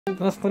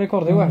خاص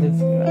ريكوردي واحد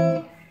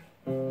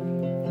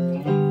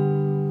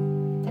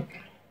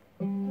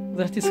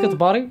درتي سكت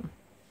باري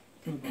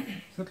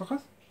سكت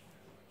الخاص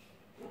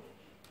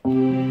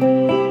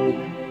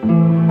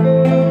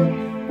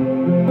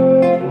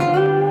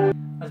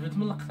عجبت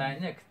من القطع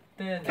هناك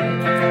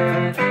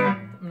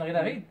من غير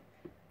غيد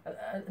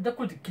دا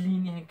كل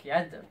كليني هيك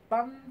عاد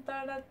طام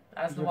طارت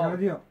عاد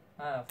هاديه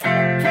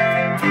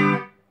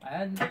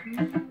عاد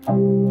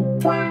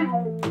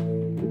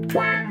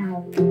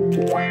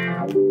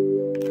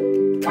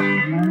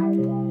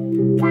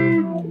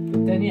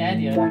الثانية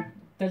عادية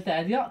الثالثة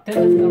عادية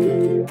الثالثة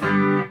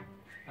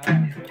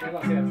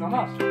يلا سير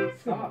سامارش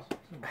سامارش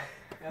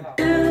يلا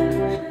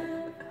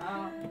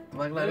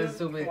تبارك الله على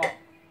الزوبي الله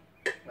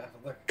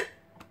يحفظك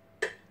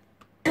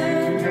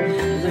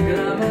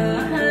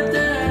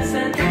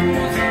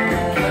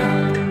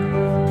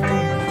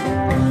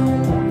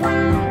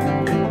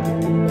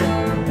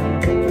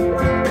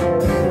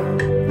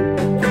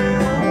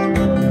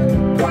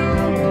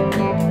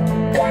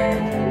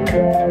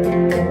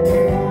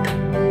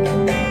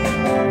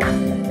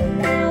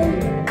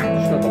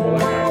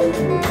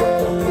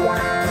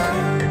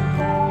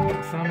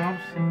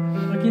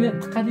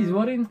تقادي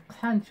زوارين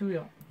طحان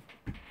شويه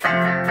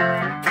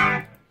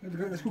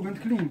شكون كانت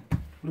كلين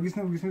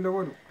ولقيتنا لا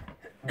والو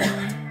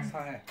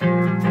صحيح ياك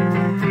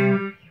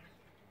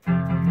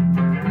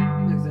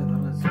زاد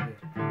على الزبير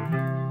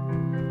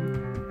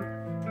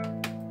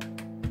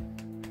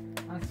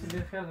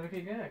غنسير خير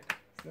دركي كاع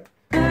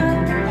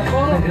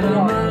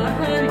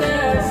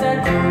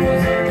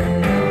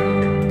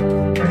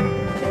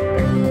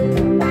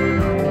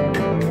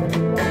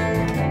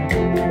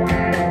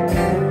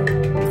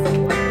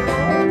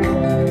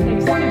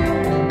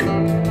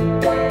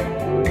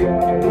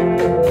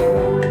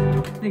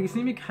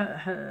سيميك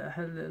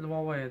حل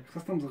الواوايد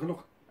خاصنا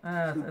مزغلوق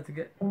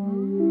اتقى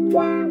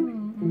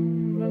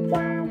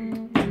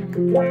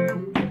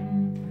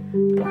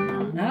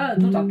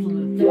دوت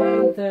عطل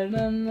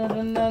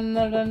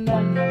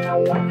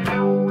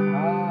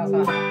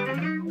صح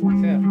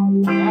سير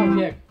عاود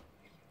ياك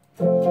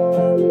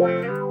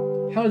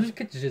حاول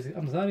كتجهز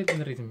امزاري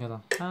الريتم كذا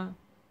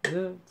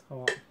زاد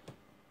خوا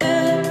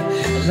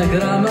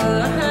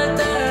زغرما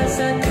حتى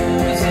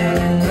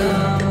ستوزنا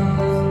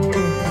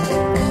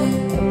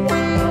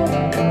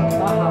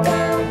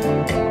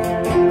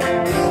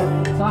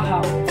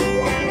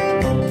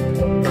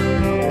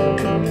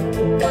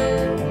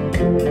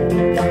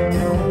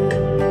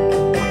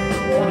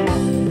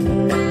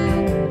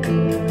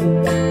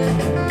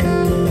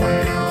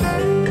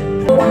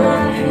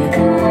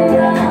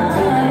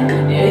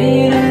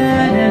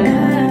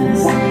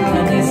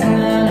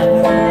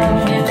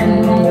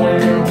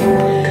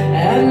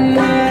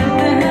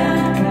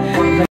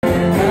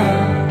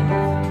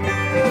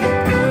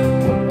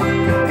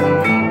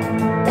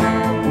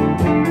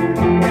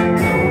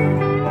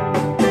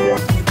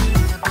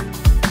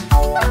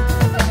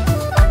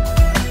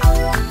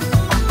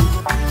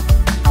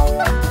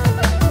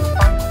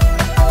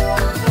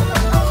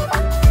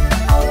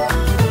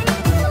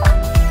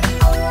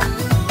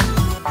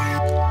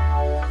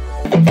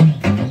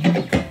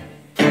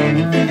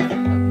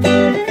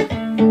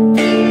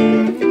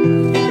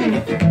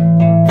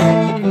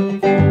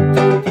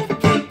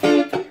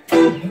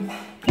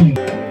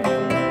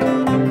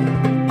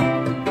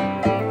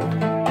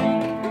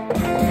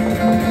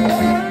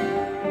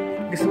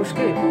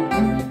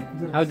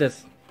عاودت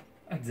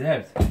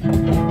تزعبت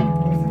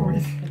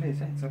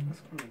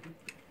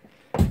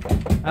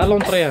ها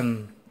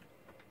لونطريان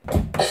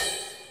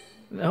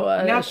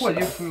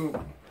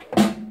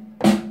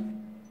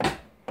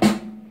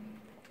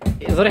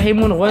زري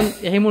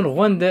يحيمون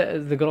غوان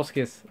د كروس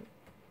كيس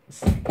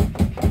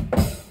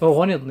هو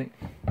غوان يضني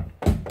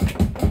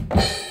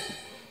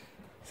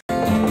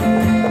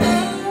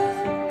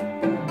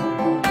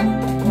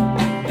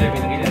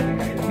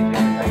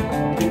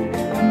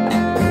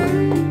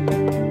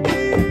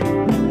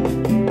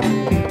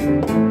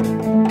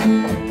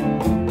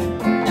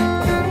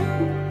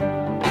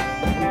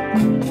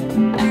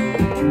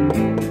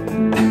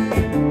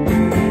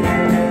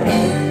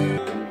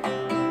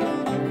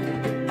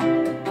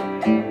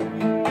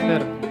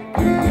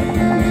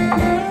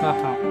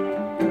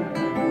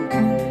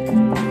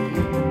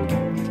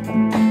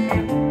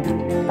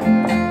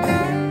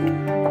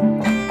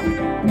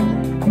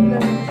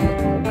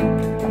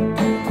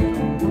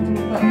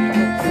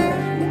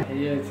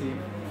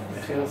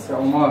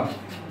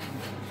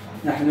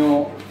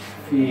نحن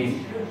في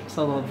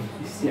صدد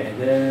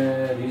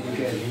استعداد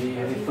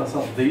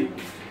للتصدي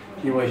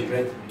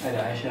لوجبة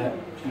العشاء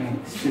من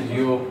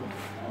استوديو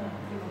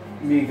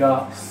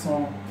ميغا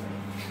صون.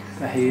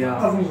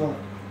 تحية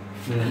من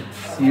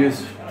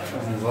يوسف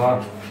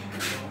النزار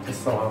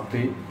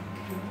الصرافي.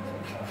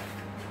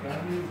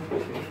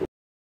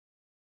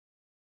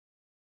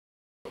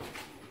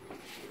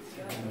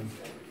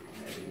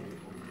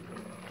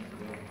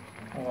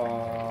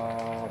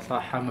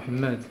 صح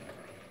محمد.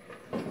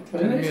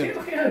 انا نسيت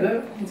اخي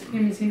هذا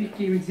نسيت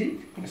كيف تزيد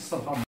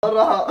الصراحه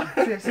الراحة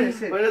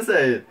سي وين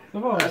سعيد؟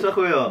 صافا اش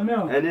اخويا؟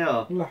 أنيا.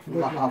 انيا الله يحفظك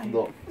الله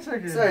حافظو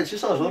سعيد شي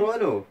شاجر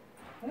والو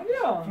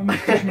ما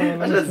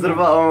اش هاد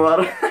الزربة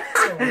عمر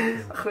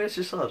اخويا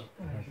شي شاجر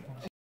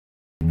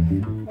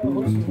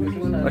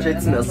واش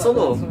تسمع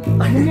الصوت؟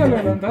 لا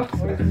لا لا انت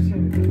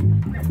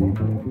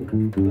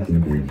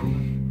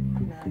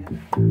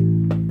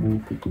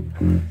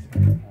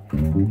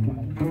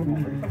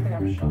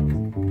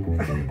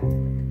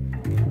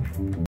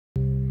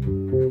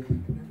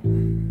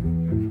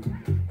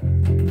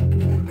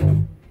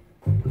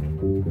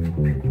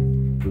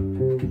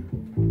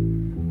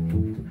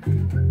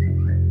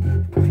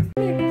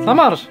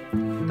سمرش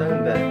تا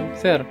من بعد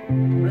سير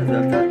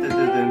مازال تا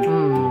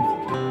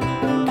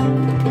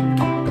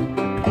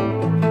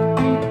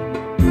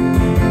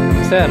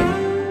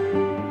سير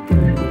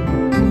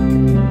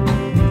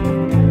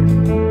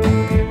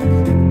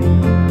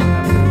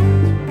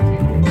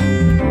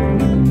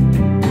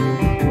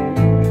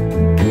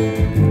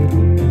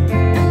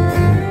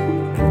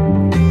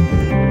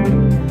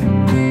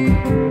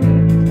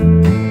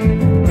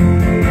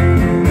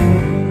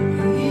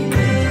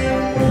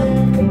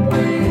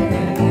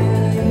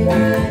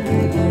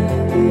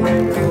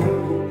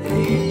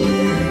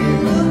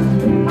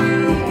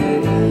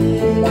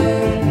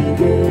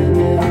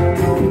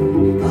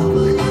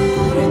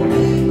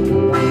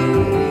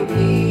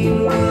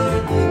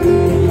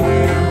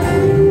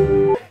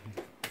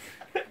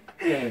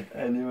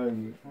اني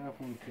ما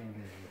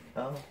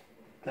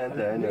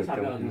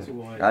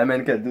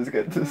عامين كدوز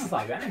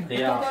صافي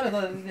عندي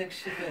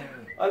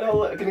انا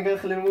والله كنا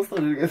كنخلي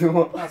المستقبل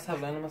كتوما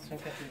صاحبي انا ما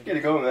سمعتش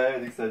كيلقاو معايا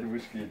ديك الساعه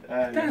المشكل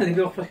حتى هذيك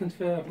الوقفه كنت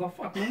في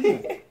رفقة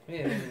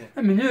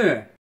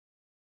ممنوع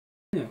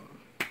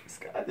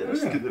مسكات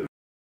علاش كذا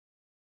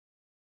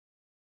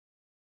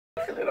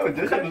خلينا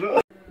ودي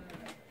نخرجوا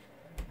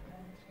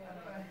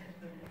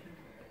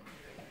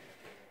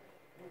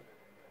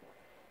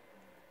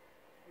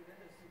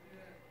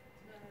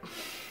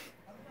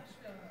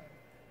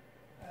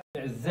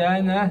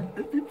عزانة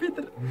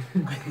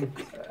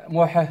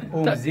موحى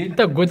ومزيد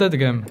تقول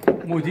تدقم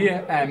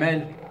مدير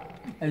أعمال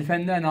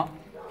الفنانة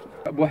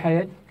أبو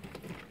حياة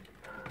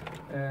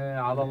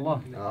على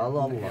الله على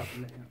الله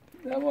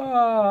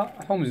دابا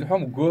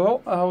حوم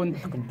كوعو هاو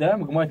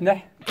قدام مجموعة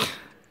نح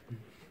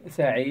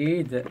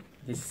سعيد ديال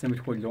السمت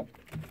كله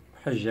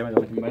حجة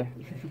مالا تما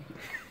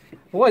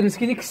هو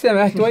المسكين ديك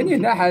السماء تويني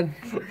هنا حال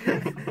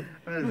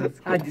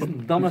عادي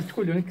الضمرات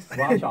كله نكس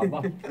ما شاء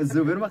الله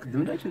الزبير ما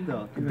قدمناش انت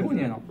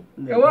قدوني انا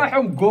ايوا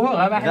حوم كوعو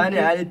غني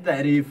على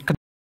التعريف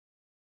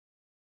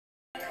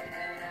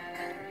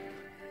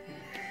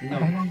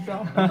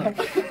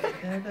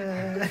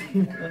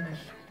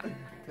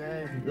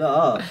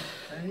لا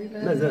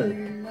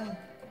مازال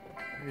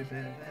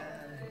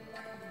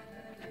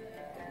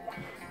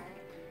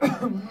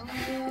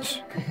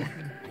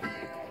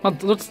ما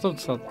تقدر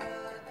تصوت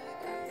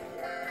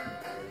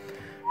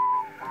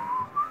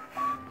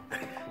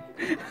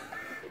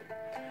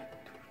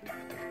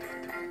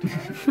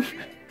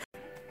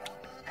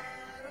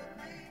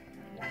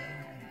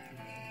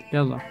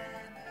يلا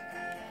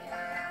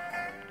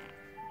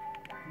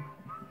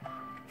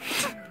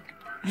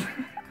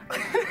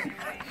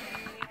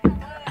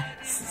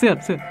سير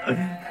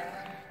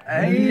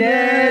اي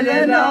لا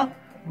لا لا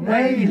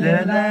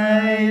ويلا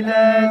لا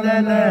لا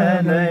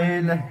لا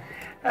لا لا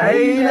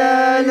اي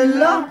لا لا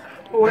لا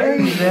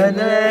ويلا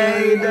لا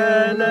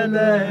لا لا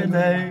لا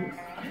لا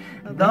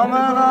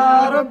ضمر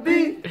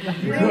ربي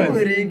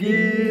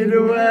يورقي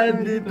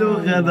الوادي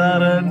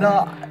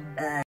تغدرنا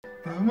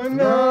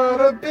ضمر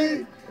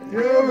ربي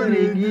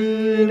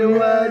يورقي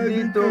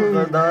الوادي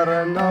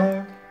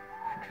تغدرنا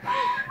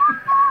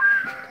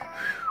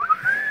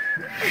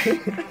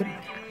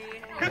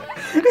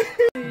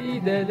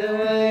لا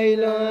لا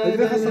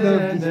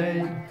لا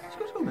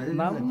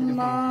لا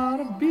ماما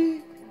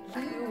ربي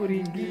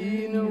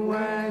يوريكين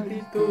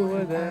وادي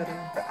تودر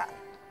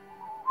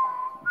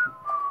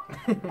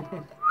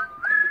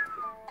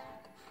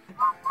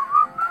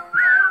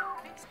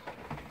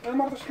انا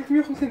ما عرفتش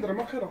 350 درهم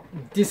اخيرا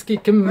الديسك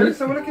يكمل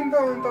لسه ولكن انت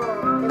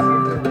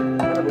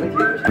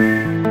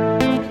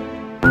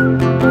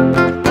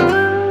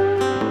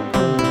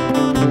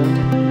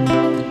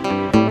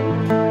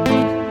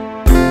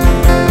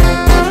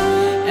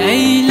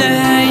أي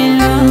لا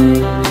إله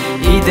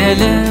إذا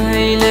لا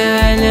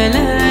إله لا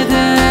لا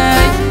لا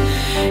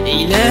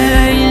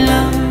إله إلا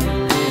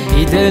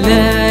إذا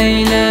لا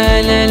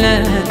إله لا لا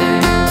لا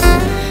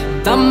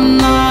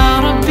ضمنا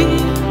ربي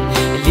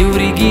اللي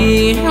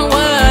ورقي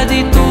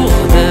حوادي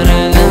تقدر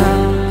لا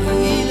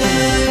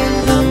إله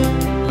إلا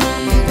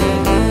إذا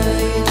لا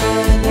إله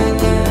لا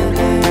لا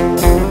إله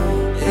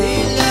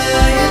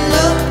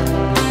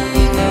إلا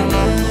إذا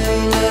لا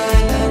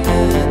إله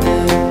لا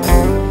لا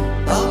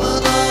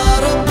ضمنا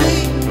ربي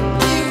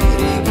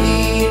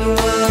يورقي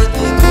الوادي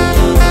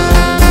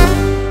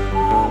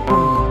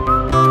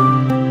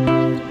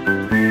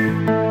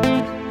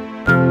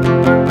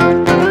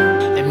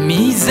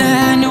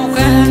ميزان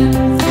وكان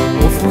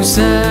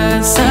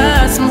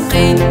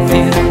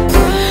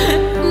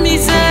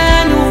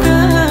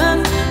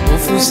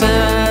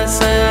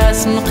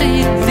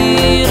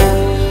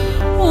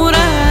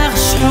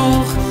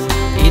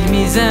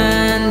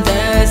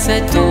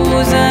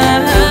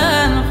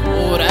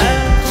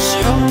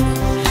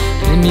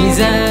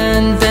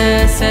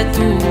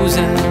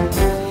وزاد